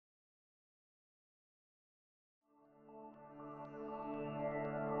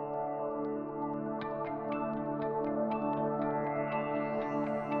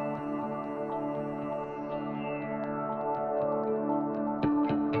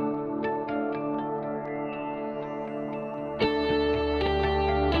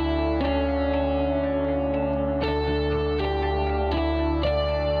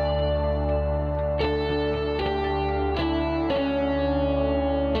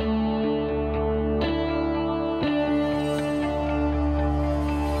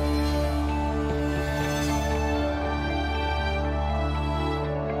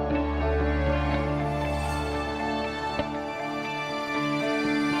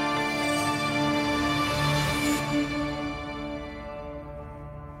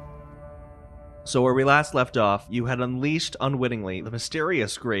So where we last left off, you had unleashed unwittingly the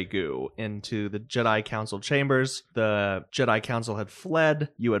mysterious Grey Goo into the Jedi Council chambers. The Jedi Council had fled.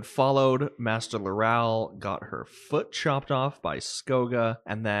 You had followed. Master Loral got her foot chopped off by Skoga,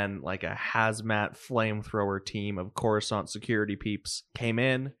 and then like a hazmat flamethrower team of Coruscant security peeps came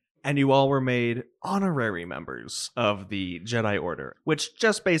in, and you all were made honorary members of the Jedi Order, which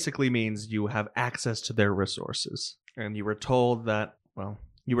just basically means you have access to their resources. And you were told that, well,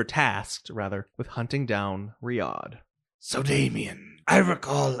 you were tasked, rather, with hunting down Riyadh. So, Damien, I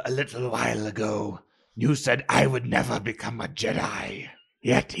recall a little while ago, you said I would never become a Jedi.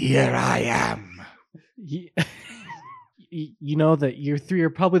 Yet here I am. You know that you're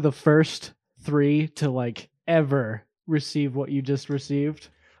probably the first 3 to, like, ever receive what you just received.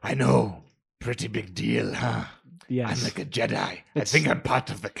 I know. Pretty big deal, huh? Yes. I'm like a Jedi. I think I'm part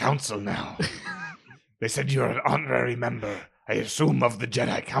of the council now. They said you're an honorary member, I assume, of the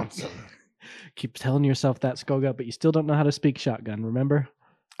Jedi Council. Keep telling yourself that, Skoga, but you still don't know how to speak shotgun, remember?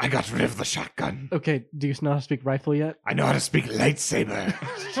 I got rid of the shotgun. Okay, do you know how to speak rifle yet? I know how to speak lightsaber.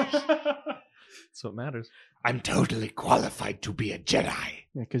 That's what matters. I'm totally qualified to be a Jedi.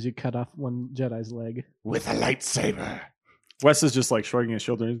 Yeah, because you cut off one Jedi's leg. With a lightsaber. Wes is just like shrugging his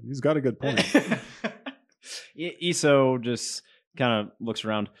shoulder. He's got a good point. Iso just kind of looks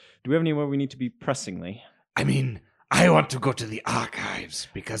around. Do we have anywhere we need to be pressingly? I mean, I want to go to the archives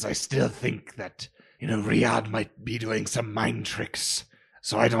because I still think that, Riyadh might be doing some mind tricks.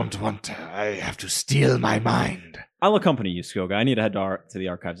 So I don't want to. I have to steal my mind. I'll accompany you, Skoga. I need to head to the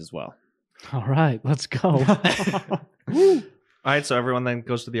archives as well. All right, let's go. All right, so everyone then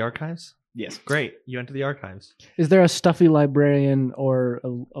goes to the archives? Yes. Great. You enter the archives. Is there a stuffy librarian or a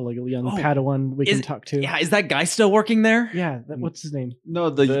young Oh, Padawan we can talk to? Yeah, is that guy still working there? Yeah, what's his name? No,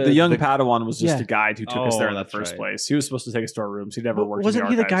 the young Padawan was just Yeah. a guide who took us there in the that's first right. place. He was supposed to take us to our rooms. He never worked Wasn't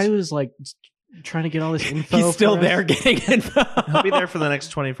in he the the guy archives. who was like trying to get all this info? He's still for there us? getting info. He'll be there for the next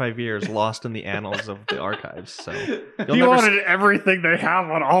 25 years, lost in the annals of the archives. So He wanted everything they have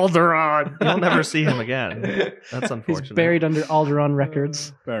on Alderaan. you'll never see him again. That's He's unfortunate. buried under Alderaan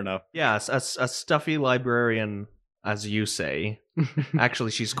records. Fair enough. Yeah, a stuffy librarian, as you say.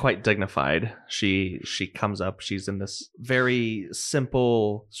 Actually, she's quite dignified. She comes up. She's in this very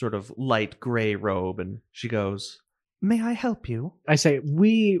simple, sort of light gray robe, and she goes, "May I help you?" I say,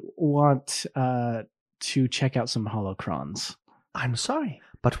 we want to check out some holocrons. I'm sorry,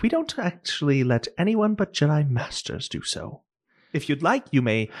 but we don't actually let anyone but Jedi Masters do so. If you'd like, you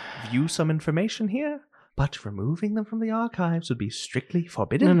may view some information here, but removing them from the archives would be strictly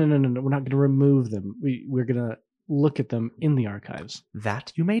forbidden. No. We're not going to remove them. We're going to look at them in the archives.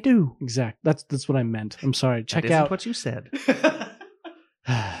 That you may do. Exact. That's what I meant. I'm sorry. Check that isn't out. what you said.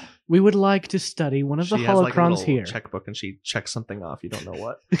 We would like to study one of the She has like a holocrons little here. checkbook, and she checks something off. You don't know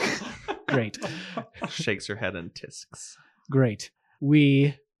what. Great. Shakes her head and tisks. Great.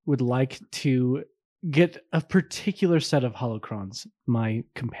 We would like to get a particular set of holocrons. My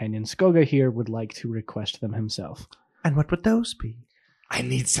companion Skoga here would like to request them himself. And what would those be? I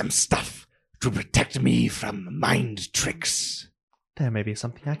need some stuff to protect me from mind tricks. There may be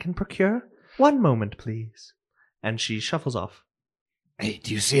something I can procure. One moment, please. And she shuffles off. Hey,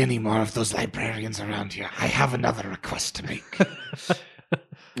 do you see any more of those librarians around here? I have another request to make.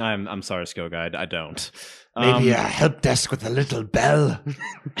 I'm sorry, Skoga. I don't. Maybe a help desk with a little bell.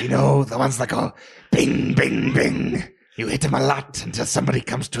 The ones that go bing, bing, bing. You hit them a lot until somebody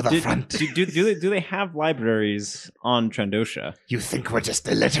comes to the front. Do they have libraries on Trandosha? You think we're just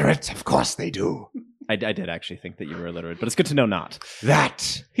illiterate? Of course they do. I did actually think that you were illiterate, but it's good to know not.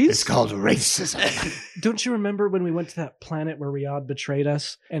 That is called racism. Don't you remember when we went to that planet where Riyadh betrayed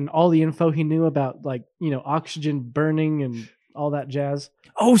us and all the info he knew about, oxygen burning and all that jazz?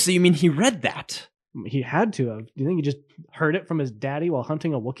 Oh, so you mean he read that? He had to have. Do you think he just heard it from his daddy while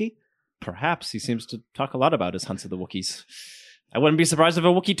hunting a Wookiee? Perhaps. He seems to talk a lot about his hunts of the Wookiees. I wouldn't be surprised if a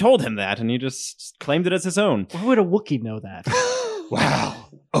Wookiee told him that and he just claimed it as his own. Why would a Wookiee know that? Wow.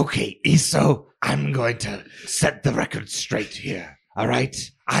 Okay, Iso, I'm going to set the record straight here. All right?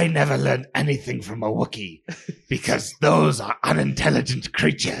 I never learned anything from a Wookiee because those are unintelligent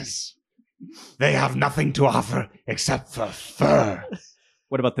creatures. They have nothing to offer except for fur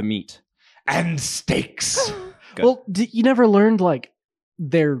What about the meat? and steaks. Good. Well, you never learned,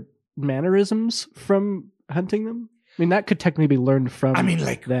 their mannerisms from hunting them? I mean, that could technically be learned from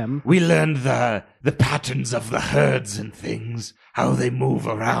them. We learned the patterns of the herds and things, how they move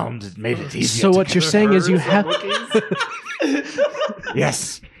around. It made it easier. So to what get you're saying is you have...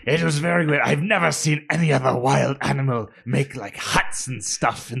 Yes, it was very good. I've never seen any other wild animal make huts and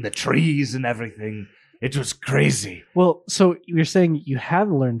stuff in the trees and everything. It was crazy. Well, so you're saying you have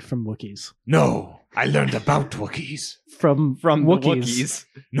learned from Wookiees? No, I learned about Wookiees. From the Wookiees.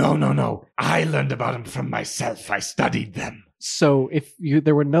 No. I learned about them from myself. I studied them. So if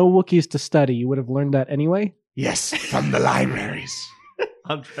there were no Wookiees to study, you would have learned that anyway? Yes, from the libraries.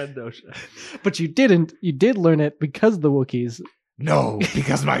 On Trandoshan. But you didn't. You did learn it because of the Wookiees. No,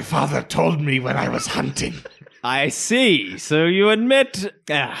 because my father told me when I was hunting. I see. So you admit...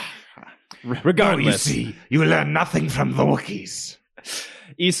 regardless. No, you see, you learn nothing from the Wookiees.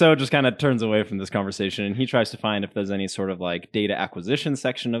 Iso just kind of turns away from this conversation, and he tries to find if there's any sort of like data acquisition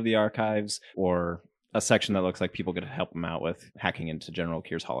section of the archives, or a section that looks like people could help him out with hacking into General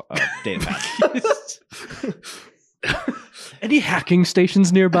Kier's data pad. Any hacking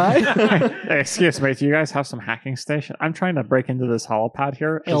stations nearby? Hey, excuse me, do you guys have some hacking station? I'm trying to break into this holopad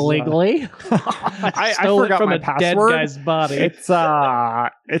here. Illegally? I Stole it forgot from my a dead password. guy's body.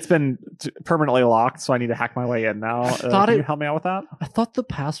 It's been permanently locked, so I need to hack my way in now. Can you help me out with that? I thought the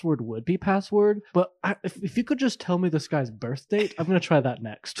password would be password, but if you could just tell me this guy's birth date, I'm going to try that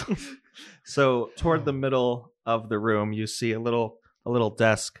next. So toward the middle of the room, you see a little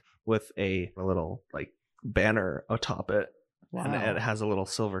desk with a little like banner atop it. And it has a little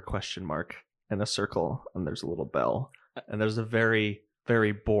silver question mark and a circle, and there's a little bell. And there's a very,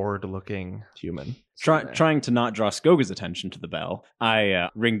 very bored looking human. Trying to not draw Skoga's attention to the bell, I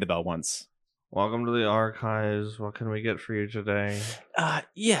ring the bell once. Welcome to the archives. What can we get for you today?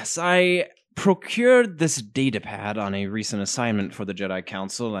 Yes, I procured this datapad on a recent assignment for the Jedi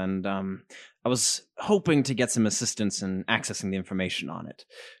Council, and I was hoping to get some assistance in accessing the information on it.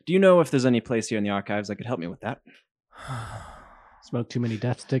 Do you know if there's any place here in the archives that could help me with that? Smoked too many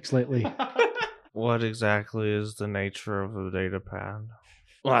death sticks lately. What exactly is the nature of the datapad?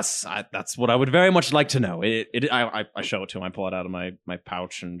 Well, that's what I would very much like to know. I show it to him. I pull it out of my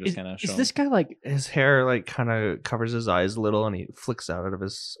pouch and just kind of show Is him. this guy like... His hair like kind of covers his eyes a little, and he flicks out of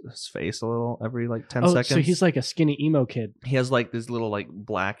his face a little every like 10 seconds. So he's like a skinny emo kid. He has like these little like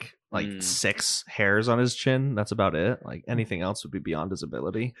black 6 hairs on his chin. That's about it. Like anything else would be beyond his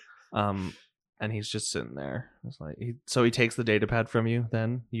ability. And he's just sitting there. It's like so he takes the datapad from you.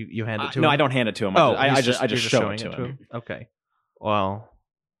 Then you hand it to him. No, I don't hand it to him. Oh, I just you're show showing it to him. Okay. Well,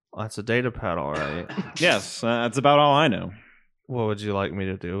 that's a datapad, all right. Yes, that's about all I know. What would you like me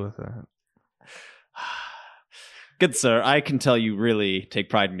to do with it? Good sir, I can tell you really take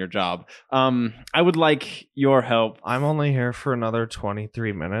pride in your job. I would like your help. I'm only here for another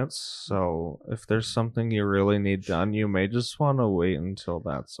 23 minutes, so if there's something you really need done, you may just want to wait until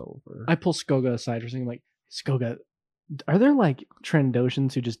that's over. I pull Skoga aside for something like, Skoga, are there like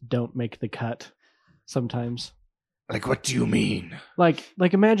Trandoshans who just don't make the cut sometimes? Like, what do you mean? Like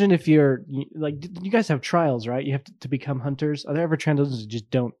imagine if you're like, you guys have trials, right? You have to become hunters. Are there ever Trandoshans who just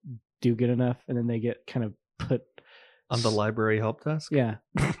don't do good enough, and then they get kind of put On the library help desk? Yeah.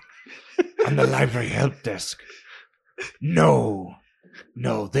 On the library help desk? No,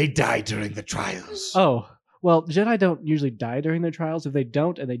 they die during the trials. Oh, well, Jedi don't usually die during their trials. If they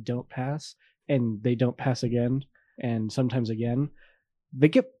don't and they don't pass, and they don't pass again, and sometimes again, they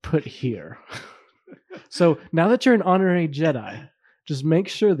get put here. So now that you're an honorary Jedi, just make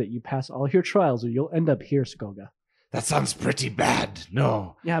sure that you pass all your trials or you'll end up here, Skoga. That sounds pretty bad.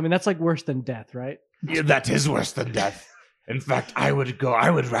 No. Yeah, I mean, that's like worse than death, right? Yeah, that is worse than death. In fact, I would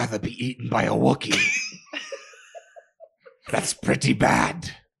rather be eaten by a Wookiee. That's pretty bad.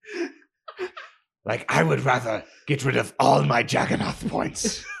 Like, I would rather get rid of all my Jagannath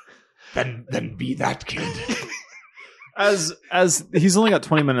points than be that kid. As he's only got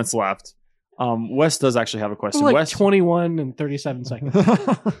 20 minutes left, Wes does actually have a question. Like Wes, 21 and 37 seconds.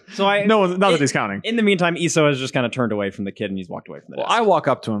 So not that he's counting. In the meantime, Iso has just kind of turned away from the kid and he's walked away from the Well, desk. I walk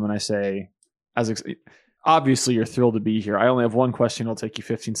up to him and I say, obviously you're thrilled to be here. I only have one question. It'll take you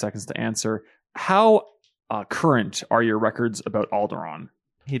 15 seconds to answer. How current are your records about Alderaan?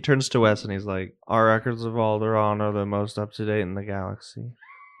 He turns to Wes and he's like, our records of Alderaan are the most up-to-date in the galaxy.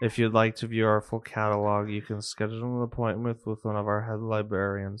 If you'd like to view our full catalog, you can schedule an appointment with one of our head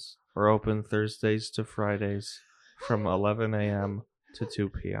librarians. We're open Thursdays to Fridays from 11 a.m. to 2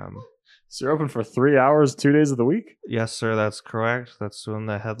 p.m. So you're open for 3 hours, 2 days of the week? Yes, sir, that's correct. That's when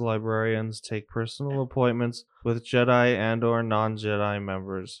the head librarians take personal appointments with Jedi and or non-Jedi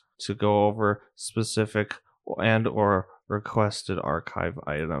members to go over specific and or Requested archive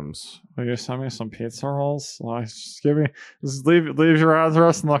items. Will you send me some pizza rolls? Like, just leave your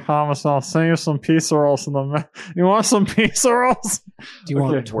address in the comments and I'll send you some pizza rolls you want some pizza rolls? Do you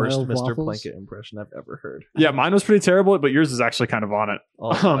want 12 Worst Mr. waffles? Plankett impression I've ever heard. Yeah, mine was pretty terrible, but yours is actually kind of on it.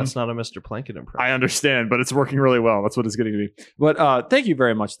 Oh, that's not a Mr. Plankett impression. I understand, but it's working really well. That's what it's getting to be. But thank you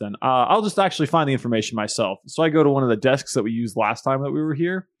very much then. I'll just actually find the information myself. So I go to one of the desks that we used last time that we were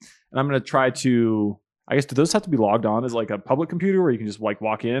here, and I'm going to try to, I guess, do those have to be logged on as like a public computer where you can just like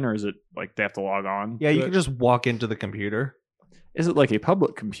walk in, or is it like they have to log on? Yeah, to you it? can just walk into the computer. Is it like a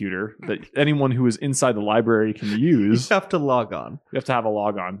public computer that anyone who is inside the library can use? You have to log on. You have to have a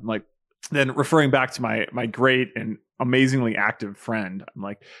log on. Like, then referring back to my great and amazingly active friend, I'm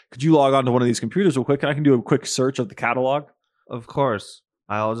like, could you log on to one of these computers real quick? And I can do a quick search of the catalog. Of course.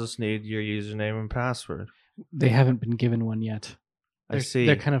 I'll just need your username and password. They haven't been given one yet. I see.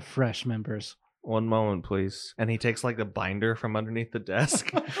 They're kind of fresh members. One moment, please. And he takes like the binder from underneath the desk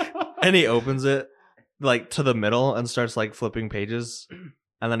and he opens it like to the middle and starts like flipping pages.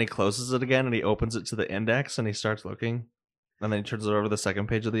 And then he closes it again and he opens it to the index and he starts looking. And then he turns it over to the second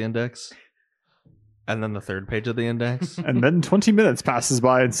page of the index. And then the third page of the index. And then 20 minutes passes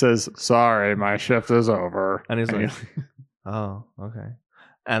by and says, sorry, my shift is over. And he's like, oh, okay.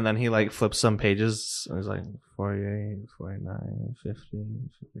 And then he like flips some pages and he's like 48, 49, 50,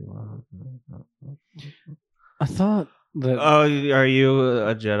 51. I thought that Oh, are you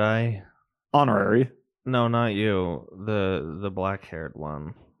a Jedi? honorary. No, not you. The black-haired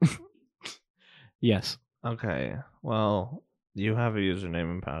one. yes. Okay. Well, you have a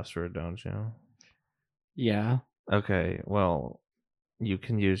username and password, don't you? Yeah. Okay. Well, you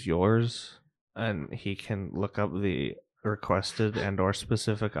can use yours and he can look up the requested and or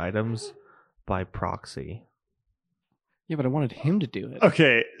specific items by proxy. Yeah, but I wanted him to do it.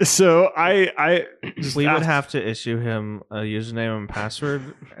 Okay, so I just We would asked- have to issue him a username and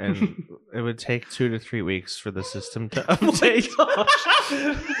password, and it would take 2 to 3 weeks for the system to update.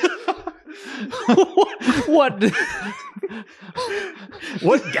 What?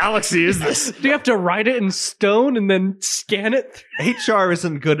 What galaxy is this? Do you have to write it in stone and then scan it? HR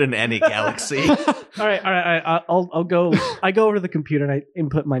isn't good in any galaxy. All right. I'll go. I go over to the computer and I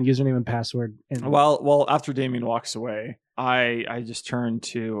input my username and password. And Well, after Damien walks away, I just turn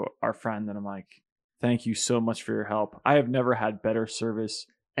to our friend and I'm like, thank you so much for your help. I have never had better service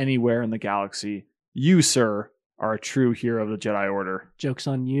anywhere in the galaxy. You, sir, are a true hero of the Jedi Order. joke's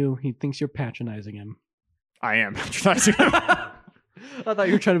on you. He thinks you're patronizing him. I am patronizing him. I thought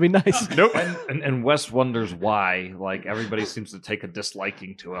you were trying to be nice. Nope. And Wes wonders why. Like, everybody seems to take a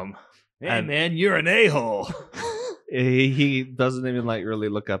disliking to him. Hey, And- man, you're an a-hole. He doesn't even like really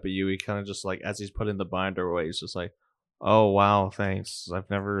look up at you. He kind of just like, as he's putting the binder away, he's just like, oh wow, thanks. I've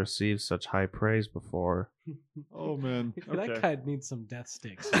never received such high praise before. Oh, man. That guy needs some death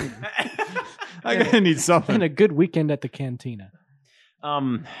sticks. I'm going to need something. And a good weekend at the cantina.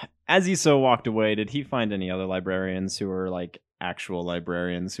 As Iso walked away, did he find any other librarians who were like actual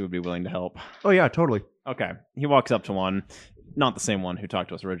librarians who would be willing to help? Oh yeah, totally. Okay. He walks up to one. Not the same one who talked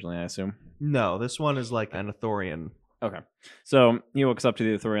to us originally, I assume. No, this one is like an Athorian. Okay. So he walks up to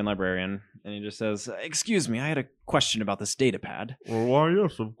the Athorian librarian and he just says, excuse me, I had a question about this data pad. Well, why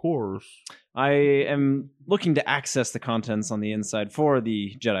yes, of course. I am looking to access the contents on the inside for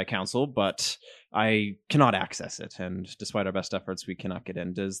the Jedi Council, but I cannot access it, and despite our best efforts, we cannot get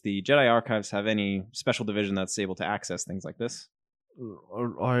in. Does the Jedi Archives have any special division that's able to access things like this?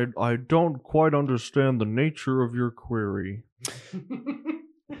 I don't quite understand the nature of your query.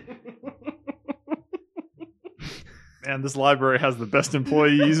 Man, this library has the best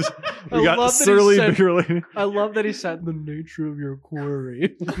employees. I We got love that he surly said- Burley. I love that he said the nature of your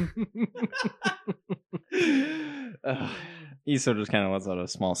query. Iso just kind of lets out a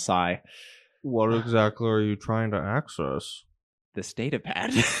small sigh. What exactly are you trying to access? This data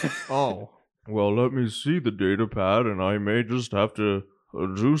pad. Oh. Well, let me see the data pad, and I may just have to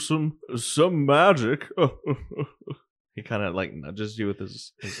do some magic. He kind of like nudges you with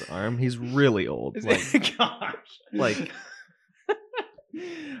his arm. He's really old. Like,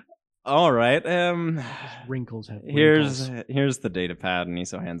 All right. Wrinkles have Here's wrinkles. the data pad, and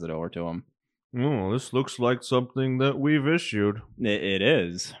Iso hands it over to him. oh, this looks like something that we've issued. It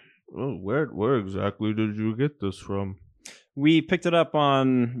is. Oh, where exactly did you get this from? We picked it up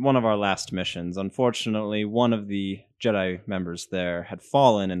on one of our last missions. Unfortunately, one of the Jedi members there had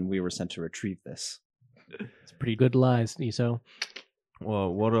fallen, and we were sent to retrieve this. It's pretty good lies, Iso.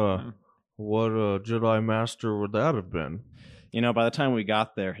 Well, what a Jedi Master would that have been? You know, by the time we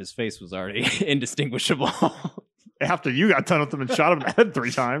got there, his face was already indistinguishable. After you got done with them and shot him in the head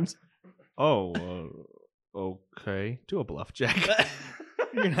 3 times. Oh, Okay, do a bluff check.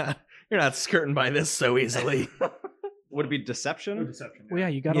 You're not skirting by this so easily. Would it be deception? Deception. Well, yeah,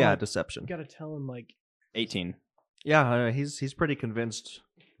 you gotta Yeah, like, deception. you gotta tell him like 18. Yeah, he's pretty convinced.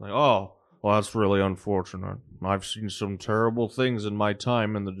 Like, oh, well, that's really unfortunate. I've seen some terrible things in my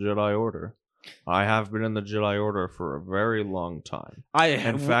time in the Jedi Order. I have been in the Jedi Order for a very long time.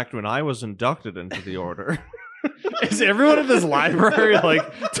 In fact, when I was inducted into the Order, Is everyone in this library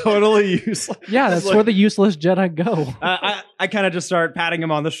like totally useless? yeah, that's where the useless Jedi go. I kind of just start patting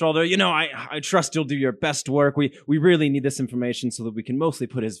him on the shoulder. You know, I trust you'll do your best work. We really need this information so that we can mostly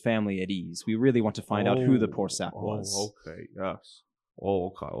put his family at ease. We really want to find out who the poor sap was. okay, yes. Oh,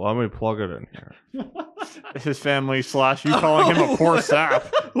 okay. Let me plug it in here. His family / you calling him a poor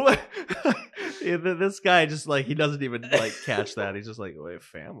sap. Yeah, this guy just like he doesn't even like catch that. He's just like, wait,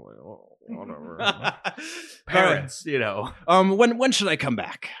 family, whatever. Parents, you know. When should I come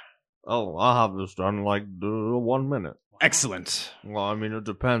back? Oh, I'll have this done in like 1 minute. Excellent. Well, I mean, it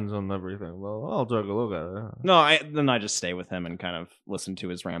depends on everything. Well, I'll take a look at it. No, then I just stay with him and kind of listen to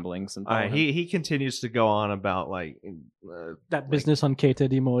his ramblings and follow him. He continues to go on about like That business on Kata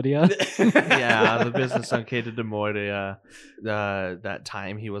de Mordia. yeah, the business on Kata de Mordia, that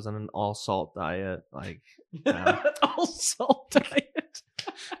time he was on an all salt diet, like All salt diet.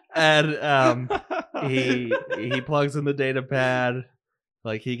 and he plugs in the data pad.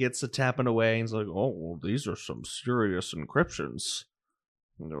 Like, he gets to tapping away, and he's like, oh, well, these are some serious encryptions.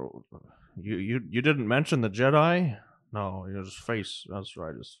 You didn't mention the Jedi? No, his face. That's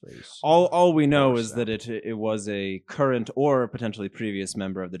right, his face. All we know is that it was a current or potentially previous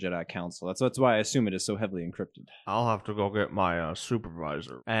member of the Jedi Council. That's why I assume it is so heavily encrypted. I'll have to go get my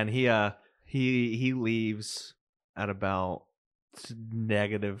supervisor. And he leaves at about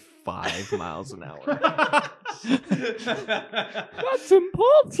 -5 miles an hour. That's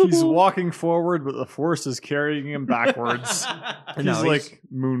impossible. He's walking forward, but the force is carrying him backwards. He's No, like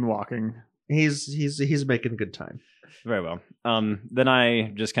moonwalking. He's making good time. Very well. Then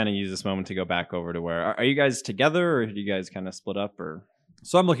I just kind of use this moment to go back over to where are you guys together, or do you guys kind of split up, or?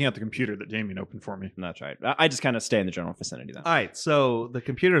 So I'm looking at the computer that Damien opened for me. That's right. I just kind of stay in the general vicinity then. All right, so the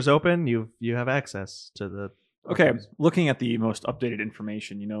computer's open. You have access to the. Okay, looking at the most updated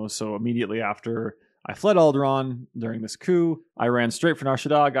information, so immediately after I fled Alderaan during this coup, I ran straight for Nar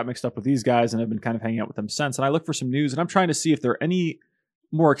Shaddaa, got mixed up with these guys, and I've been kind of hanging out with them since. And I look for some news, and I'm trying to see if there are any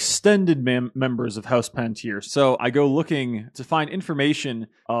more extended members of House Pantier. So I go looking to find information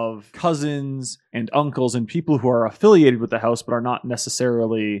of cousins and uncles and people who are affiliated with the house but are not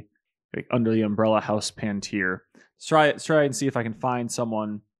necessarily like under the umbrella House Pantier. Try and see if I can find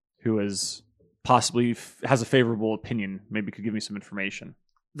someone who is possibly has a favorable opinion. Maybe could give me some information.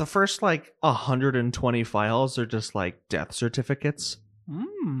 The first 120 files are just like death certificates. Well,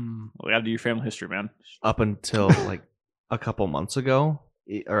 you gotta do your family history, man. Up until a couple months ago,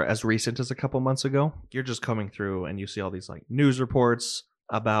 or as recent as a couple months ago, you're just coming through and you see all these news reports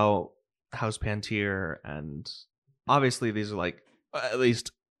about House Pantier, and obviously these are at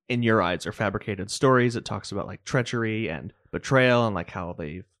least in your eyes, are fabricated stories. It talks about treachery and betrayal and how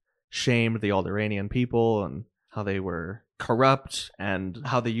they've shamed the Alderaanian people and how they were corrupt and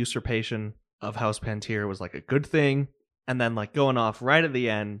how the usurpation of House Pantier was a good thing. And then going off right at the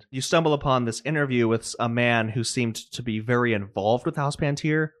end, you stumble upon this interview with a man who seemed to be very involved with House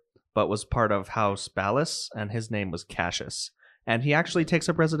Pantier, but was part of House Ballas, and his name was Cassius. And he actually takes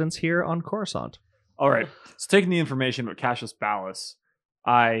up residence here on Coruscant. All right. So taking the information about Cassius Ballas,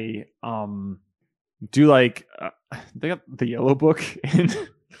 I do they got the yellow book in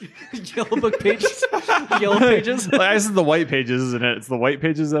Yellow book pages. Yellow pages. This is the white pages, isn't it? It's the white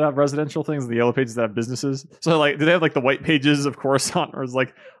pages that have residential things, the yellow pages that have businesses. So do they have the white pages of Coruscant, or is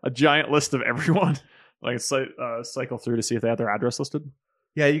a giant list of everyone? Cycle through to see if they have their address listed.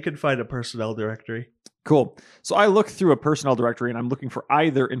 Yeah, you can find a personnel directory. Cool. So I look through a personnel directory and I'm looking for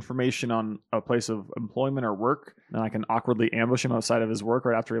either information on a place of employment or work, and I can awkwardly ambush him outside of his work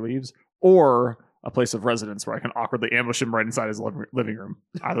right after he leaves, or a place of residence where I can awkwardly ambush him right inside his living room.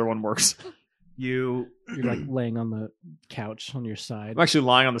 Either one works. You're laying on the couch on your side. I'm actually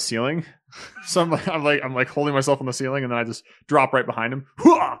lying on the ceiling. So I'm holding myself on the ceiling, and then I just drop right behind him.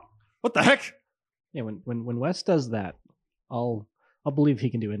 Hooah! What the heck? Yeah, when Wes does that, I'll believe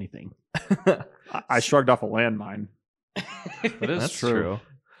he can do anything. I shrugged off a landmine. That's true. All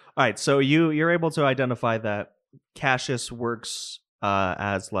right, so you're able to identify that Cassius works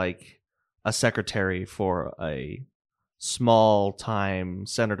as a secretary for a small-time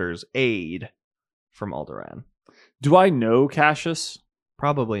senator's aide from Alderaan. Do I know Cassius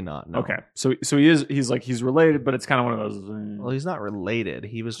Probably not. No. Okay, so he's related, but it's kind of one of those. Well, he's not related.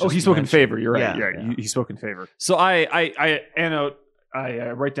 He was. Oh, just he spoke in mentioned- favor. You're right. Yeah, Yeah, he spoke in favor. So I annotate. I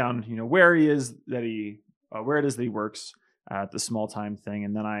write down, where he is that where it is that he works at the small time thing,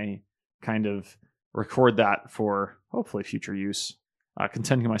 and then I kind of record that for hopefully future use,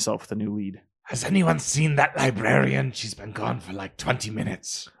 contenting myself with a new lead. Has anyone seen that librarian? She's been gone for like 20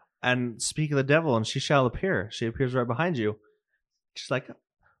 minutes. And speak of the devil, and she shall appear. She appears right behind you. She's like,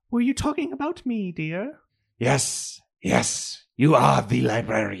 "Were you talking about me, dear?" Yes, you are the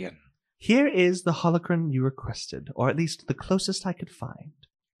librarian. Here is the holocron you requested, or at least the closest I could find.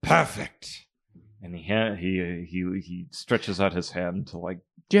 Perfect. And he stretches out his hand to like.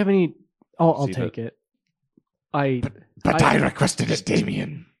 Do you have any? I'll See take that? it. But I requested it,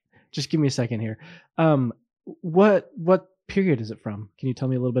 Damien. Just give me a second here. What period is it from? Can you tell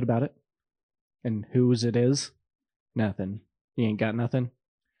me a little bit about it? And whose it is? Nothing. You ain't got nothing?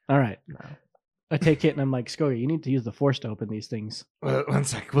 All right. I take it and I'm like, Skoga, you need to use the Force to open these things. Well, one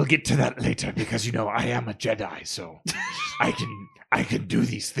sec. We'll get to that later because I am a Jedi, so I can do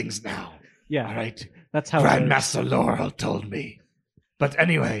these things now. Yeah, All right. that's how it works. Grandmaster Laurel told me. But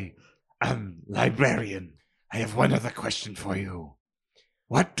anyway, librarian, I have one other question for you.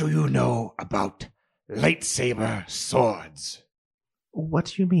 What do you know about lightsaber swords? What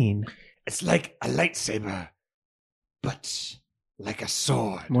do you mean? It's like a lightsaber, but like a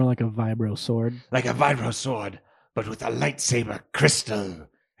sword. More like a vibro sword, Like a vibro sword, but with a lightsaber crystal.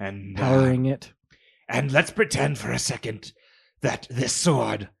 And powering it. And let's pretend for a second that this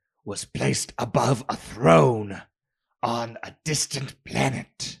sword was placed above a throne on a distant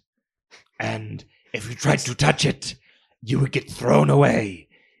planet. And if you tried to touch it, you would get thrown away.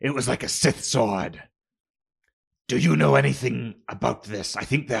 It was like a Sith sword. Do you know anything about this? I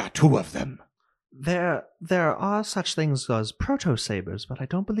think there are two of them. There are such things as proto-sabers, but I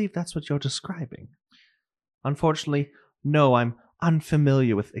don't believe that's what you're describing. Unfortunately, no, I'm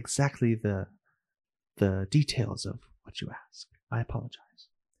unfamiliar with exactly the details of what you ask. I apologize.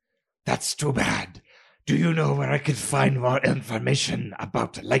 That's too bad. Do you know where I could find more information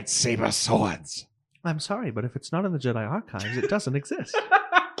about lightsaber swords? I'm sorry, but if it's not in the Jedi archives, it doesn't exist.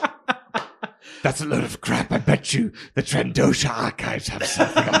 That's a load of crap. I bet you the Trandosha archives have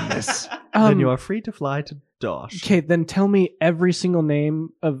something on this. Then you are free to fly to Dosh. Okay, then tell me every single name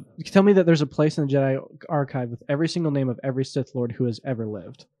of. Tell me that there's a place in the Jedi archive with every single name of every Sith Lord who has ever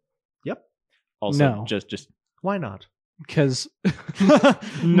lived. Yep. Also, No. just Why not? Because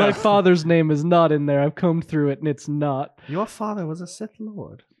my father's name is not in there. I've combed through it and it's not. Your father was a Sith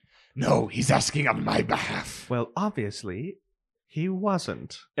Lord. No, he's asking on my behalf. Well, obviously, he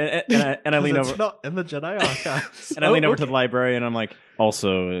wasn't. and I lean 'Cause it's over not in the Jedi archives. and I lean over to the librarian. I'm like,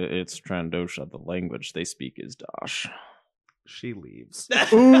 also, it's Trandosha. The language they speak is Dosh. She leaves.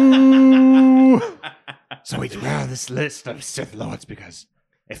 So wait, where are this list of Sith Lords? Because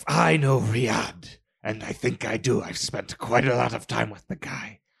if I know Riyadh, and I think I do, I've spent quite a lot of time with the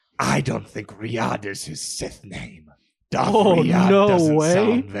guy. I don't think Riyadh is his Sith name. Darth Oh, Riyadh no doesn't way.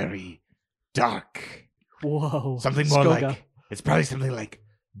 sound very dark. Whoa. Something more Skoga. like, it's probably something like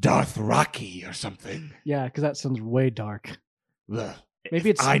Darth Rocky or something. Yeah, because that sounds way dark. Ugh. Maybe If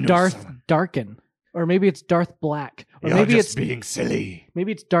it's I know Darth someone- Darken. Or maybe it's Darth Black. Or You're maybe just it's being silly.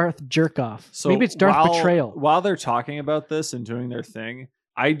 maybe it's Darth Jerkoff. So maybe it's Darth Betrayal. While they're talking about this and doing their thing,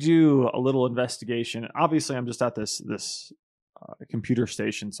 I do a little investigation. Obviously, I'm just at this computer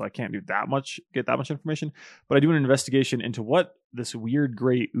station, so I can't get that much information. But I do an investigation into what this weird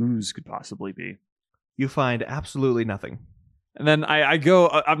gray ooze could possibly be. You find absolutely nothing. And then I go.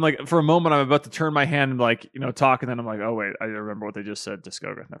 I'm like, for a moment, I'm about to turn my hand and talk, and then I'm like, oh wait, I remember what they just said to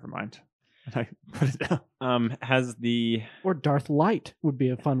Skoga. Never mind. And I put it down. Has the Or Darth Light would be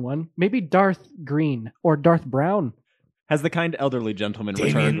a fun one. Maybe Darth Green or Darth Brown. kind elderly gentleman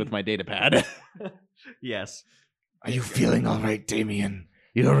Damien? returned with my data pad? Yes. Are you feeling all right, Damien?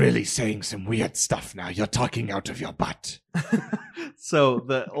 You're really saying some weird stuff now. You're talking out of your butt. So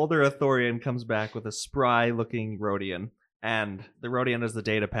the older Athorian comes back with a spry-looking Rhodian, and the Rhodian is the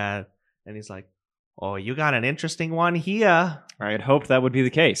data pad, and he's like, "Oh, you got an interesting one here." I had hoped that would be the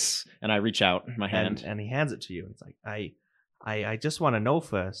case, and I reach out my hand. And he hands it to you. It's like, I just want to know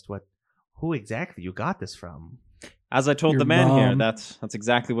first who exactly you got this from. As I told Your the man here, mom. that's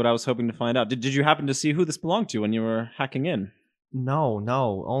exactly what I was hoping to find out. Did you happen to see who this belonged to when you were hacking in? No,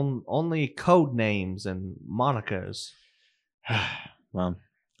 only code names and monikers. Well,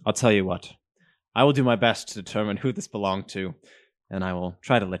 I'll tell you what. I will do my best to determine who this belonged to, and I will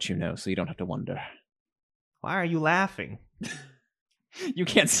try to let you know so you don't have to wonder. Why are you laughing? You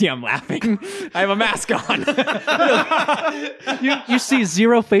can't see I'm laughing. I have a mask on. You see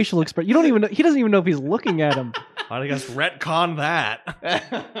zero facial expression. You don't even know, he doesn't even know if he's looking at him. I guess retcon that.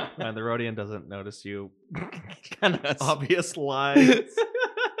 And the Rhodian doesn't notice you. Kind of Obvious lies.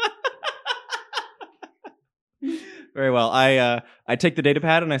 Very well. I take the data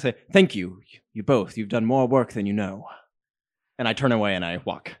pad and I say, "Thank you, you both. You've done more work than you know." And I turn away and I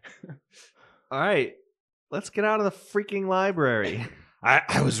walk. All right, let's get out of the freaking library.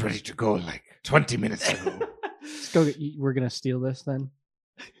 I was ready to go like 20 minutes ago. Let's go. We're gonna steal this then.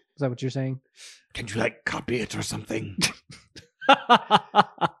 Is that what you're saying? Can you like copy it or something?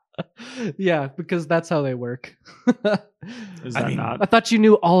 Yeah, because that's how they work. Is I that mean, not? I thought you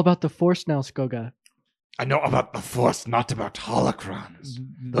knew all about the Force now, Skoga. I know about the Force, not about holocrons.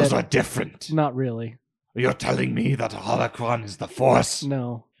 Those are different. Not really. You're telling me that a holocron is the Force?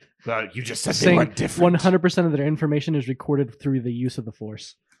 No. Well, you just said they Saying weren't different. 100% of their information is recorded through the use of the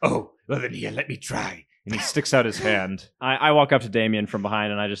Force. Oh, well then here, let me try. And he sticks out his hand. I walk up to Damien from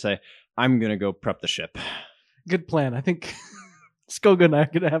behind and I just say, "I'm going to go prep the ship." Good plan. I think Skoga and I are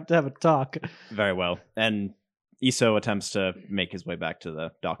going to have a talk. Very well. And Iso attempts to make his way back to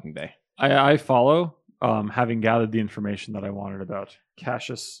the docking bay. I follow, having gathered the information that I wanted about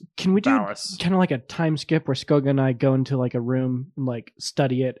Cassius Can we do Bowis. kind of like a time skip where Skoga and I go into like a room and like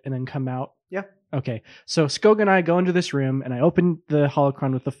study it and then come out? Yeah. Okay. So Skoga and I go into this room and I open the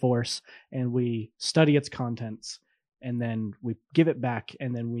holocron with the Force and we study its contents and then we give it back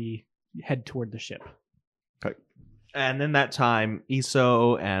and then we head toward the ship. And in that time,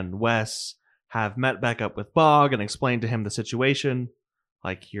 Iso and Wes have met back up with Bog and explained to him the situation,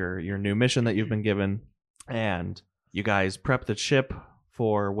 like your new mission that you've been given, and you guys prep the ship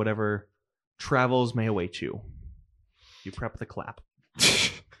for whatever travels may await you. You prep the clap.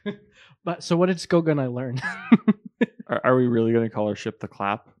 But so what did Skoga and I learn? Are we really going to call our ship the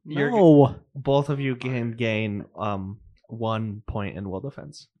Clap? No. Both of you can gain 1 point in will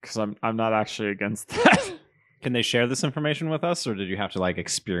defense. Because I'm not actually against that. Can they share this information with us, or did you have to like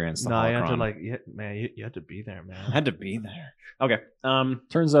experience the No, you had to holocron? you had to be there, I man. had to be there. Okay.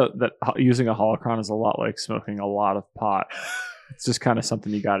 Turns out that using a holocron is a lot like smoking a lot of pot. It's just kind of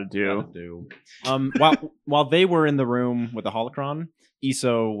something you got to do. While they were in the room with the holocron,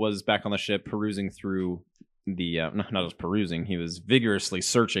 Iso was back on the ship perusing through the not just perusing, he was vigorously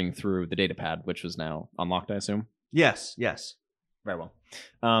searching through the data pad, which was now unlocked, I assume. Yes. Very well.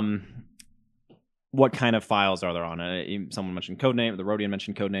 What kind of files are there on it? Someone mentioned codename. The Rhodian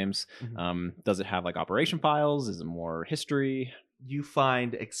mentioned codenames. Does it have like operation files? Is it more history? You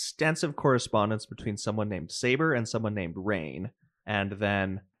find extensive correspondence between someone named Saber and someone named Rain. And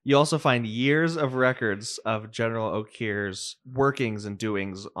then you also find years of records of General Okir's workings and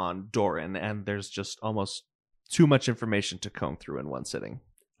doings on Doran. And there's just almost too much information to comb through in one sitting.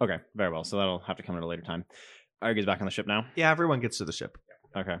 Okay, very well. So that'll have to come at a later time. Are you guys back on the ship now? Yeah, everyone gets to the ship.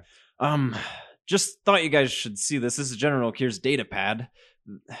 Okay. Just thought you guys should see this. This is General Okir's data pad.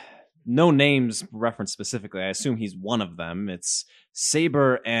 No names referenced specifically. I assume he's one of them. It's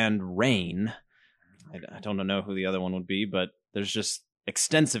Saber and Rain. I don't know who the other one would be, but there's just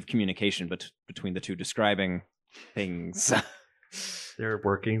extensive communication between the two describing things. Their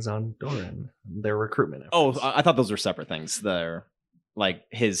workings on Doran. Their recruitment efforts. Oh, I thought those were separate things. They're like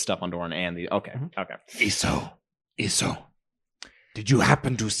his stuff on Doran and the... Okay. Iso, did you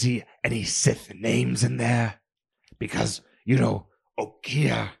happen to see any Sith names in there? Because, you know,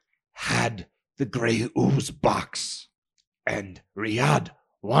 Okir had the Grey Ooze box, and Riyadh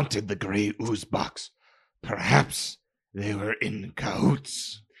wanted the Grey Ooze box. Perhaps they were in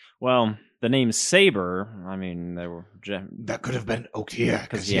cahoots. Well, the name Saber, I mean, they were... That could have been Okir,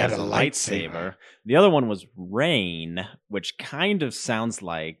 because because he had a lightsaber. The other one was Rain, which kind of sounds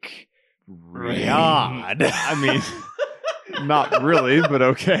like Rain. Riyadh. I mean, not really, but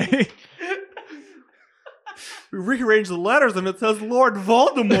okay. We rearrange the letters and it says Lord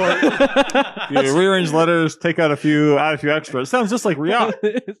Voldemort. You rearrange letters, add a few extras. Sounds just like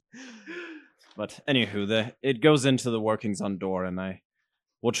Riyadh. But anywho, it goes into the workings on Doran. I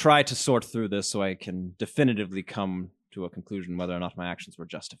will try to sort through this so I can definitively come to a conclusion whether or not my actions were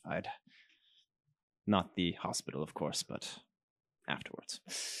justified. Not the hospital, of course, but afterwards.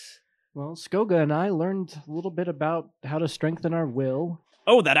 Well, Skoga and I learned a little bit about how to strengthen our will.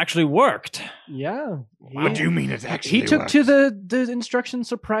 Oh, that actually worked. Yeah. What do you mean it actually He took worked? to the instructions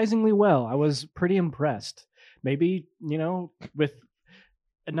surprisingly well. I was pretty impressed. Maybe, with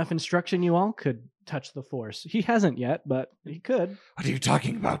enough instruction, you all could touch the Force. He hasn't yet, but he could. What are you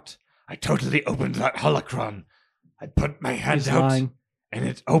talking about? I totally opened that holocron. I put my hand He's out, lying. and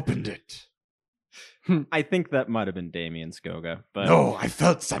it opened it. I think that might have been Damien Skoga, but No, I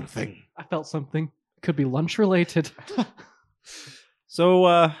felt something. I felt something. Could be lunch related. So,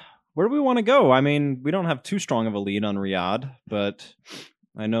 where do we want to go? I mean, we don't have too strong of a lead on Riyadh, but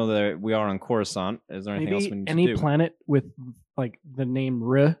I know that we are on Coruscant. Is there anything else we Maybe need any to do? planet with like the name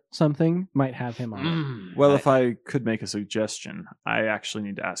R something might have him on it. Well, if I could make a suggestion, I actually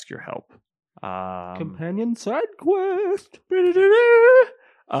need to ask your help. Companion side quest.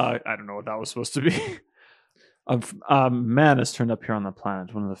 I don't know what that was supposed to be. A man has turned up here on the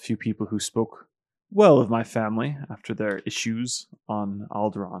planet, one of the few people who spoke well of my family after their issues on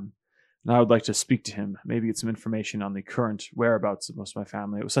Alderaan. And I would like to speak to him, maybe get some information on the current whereabouts of most of my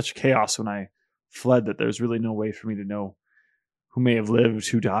family. It was such chaos when I fled that there's really no way for me to know who may have lived,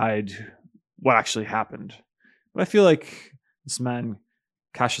 who died, what actually happened. But I feel like this man,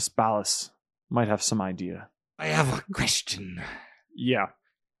 Cassius Ballas, might have some idea. I have a question. Yeah.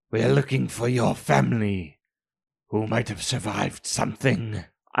 We are looking for your family who might have survived something.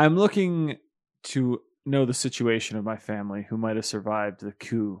 I'm looking to know the situation of my family who might have survived the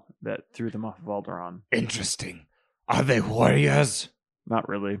coup that threw them off of Alderaan. Interesting. Are they warriors? Not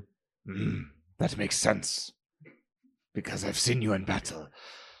really. That makes sense. Because I've seen you in battle.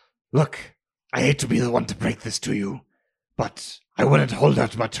 Look, I hate to be the one to break this to you, but I wouldn't hold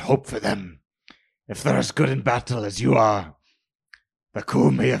out much hope for them. If they're as good in battle as you are, the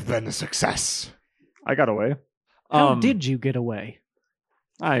coup may have been a success. I got away. How did you get away?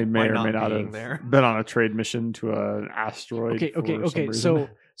 I may By or not may not being have there. been on a trade mission to an asteroid. Okay. for some reason.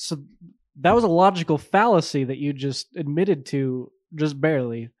 So that was a logical fallacy that you just admitted to, just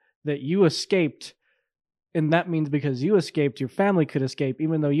barely, that you escaped, and that means because you escaped, your family could escape,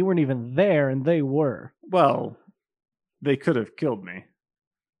 even though you weren't even there and they were. Well, they could have killed me.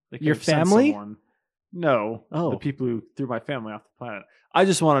 They could Your have sent family? someone. No. Oh. The people who threw my family off the planet. I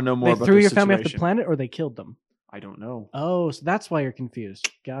just want to know more They about threw their your family off the situation. planet, or they killed them. I don't know. Oh, so that's why you're confused.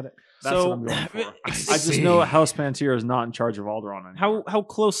 Got it. That's So, what I'm going for. I just see. know House Pantera is not in charge of Alderaan anymore. How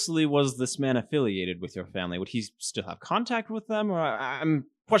closely was this man affiliated with your family? Would he still have contact with them? Or I'm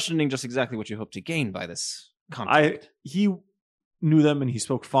questioning just exactly what you hope to gain by this contact. He knew them and he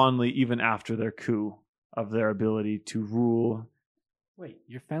spoke fondly even after their coup of their ability to rule. Wait,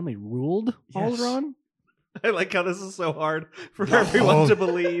 your family ruled Yes. Alderaan? I like how this is so hard for The everyone whole- to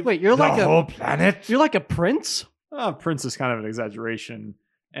believe. Wait, you're the like whole planet? you're like a prince? Prince is kind of an exaggeration,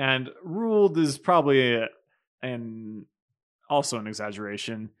 and ruled is probably also an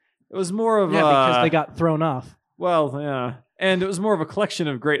exaggeration. It was more of Yeah, a because they got thrown off. well, yeah, and it was more of a collection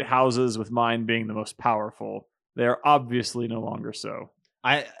of great houses, with mine being the most powerful. They are obviously no longer so.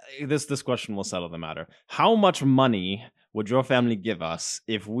 This question will settle the matter. How much money would your family give us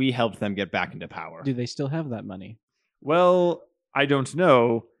if we helped them get back into power? Do they still have that money? Well, I don't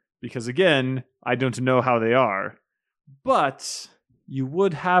know, because again, I don't know how they are. But you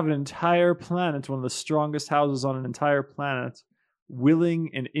would have an entire planet, one of the strongest houses on an entire planet, willing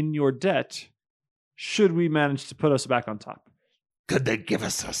and in your debt, should we manage to put us back on top. Could they give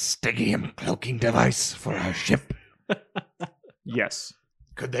us a Stygium cloaking device for our ship? Yes.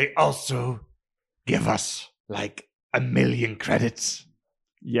 Could they also give us, like, 1 million credits?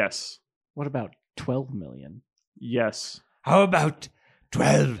 Yes. What about 12 million? Yes. How about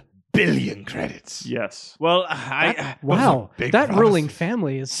 12 billion credits? Yes. Well, Wow, big that promise. ruling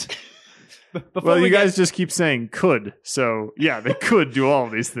family is. before Well, we you get- guys just keep saying could, so yeah, they could do all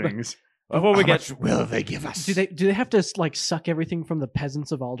of these things. before we How get much will they give us? Do they have to like suck everything from the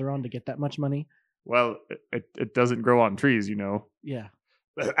peasants of Alderaan to get that much money? Well, it doesn't grow on trees, you know. Yeah.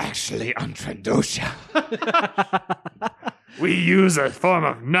 Well, actually, on Trandosha, We use a form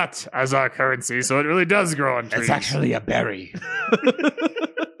of nut as our currency, so it really does grow on trees. it's actually a berry.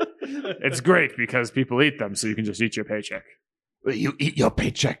 It's great because people eat them, so you can just eat your paycheck. You eat your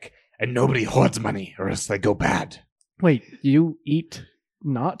paycheck, and nobody hoards money, or else they go bad. Wait, you eat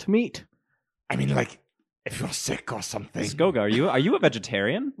not meat? I mean, like, if you're sick or something. Skoga, are you a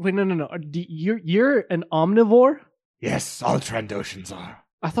vegetarian? Wait, no. You're an omnivore? Yes, all Trandoshans are.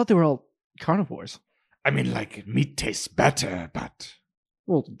 I thought they were all carnivores. I mean, like, meat tastes better, but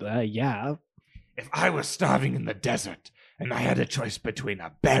Well, yeah. if I was starving in the desert and I had a choice between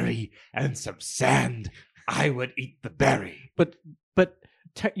a berry and some sand, I would eat the berry. But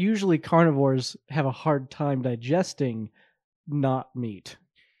usually carnivores have a hard time digesting not meat.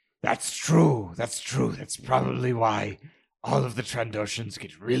 That's true. That's probably why all of the Trandoshans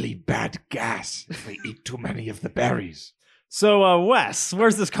get really bad gas if they eat too many of the berries. So, Wes,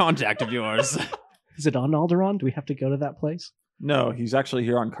 where's this contact of yours? Is it on Alderaan? Do we have to go to that place? No, he's actually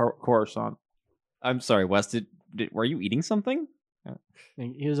here on Coruscant. I'm sorry, Wes. Were you eating something?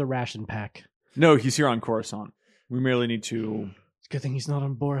 Here's a ration pack. No, he's here on Coruscant. We merely need to. It's a good thing he's not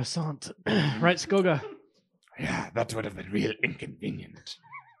on Borisant. Right, Skoga? Yeah, that would have been real inconvenient.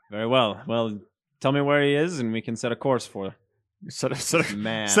 Very well. Well, tell me where he is, and we can set a course for Set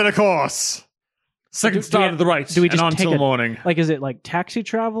man. a course. Second do star we- to the right. do we just and on take till a- morning. Like, is it like taxi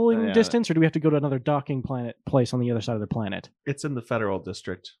traveling Yeah. distance, or do we have to go to another docking place on the other side of the planet? It's in the Federal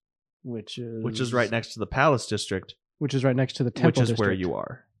District, Which which is right next to the Palace District, Which is right next to the Temple which is District. where you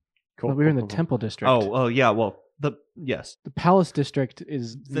are. But we're in the Temple District. Oh, yeah. Well, yes, The Palace District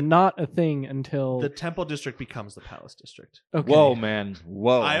is not a thing until... the Temple District becomes the Palace District. okay. Whoa, man.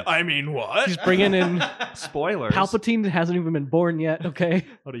 Whoa. I mean, what? He's bringing in... Spoilers. Palpatine hasn't even been born yet, okay?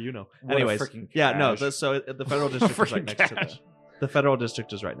 How do you know? What a Anyways, freaking yeah, no. cash. So the Federal District is right freaking next to cash. the Federal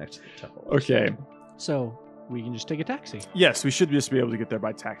District is right next to the Temple. Okay. So, we can just take a taxi. Yes, we should just be able to get there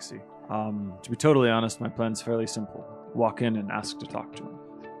by taxi. To be totally honest, my plan's fairly simple. Walk in and ask to talk to him.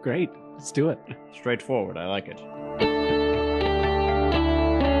 Great. Let's do it. Straightforward. I like it.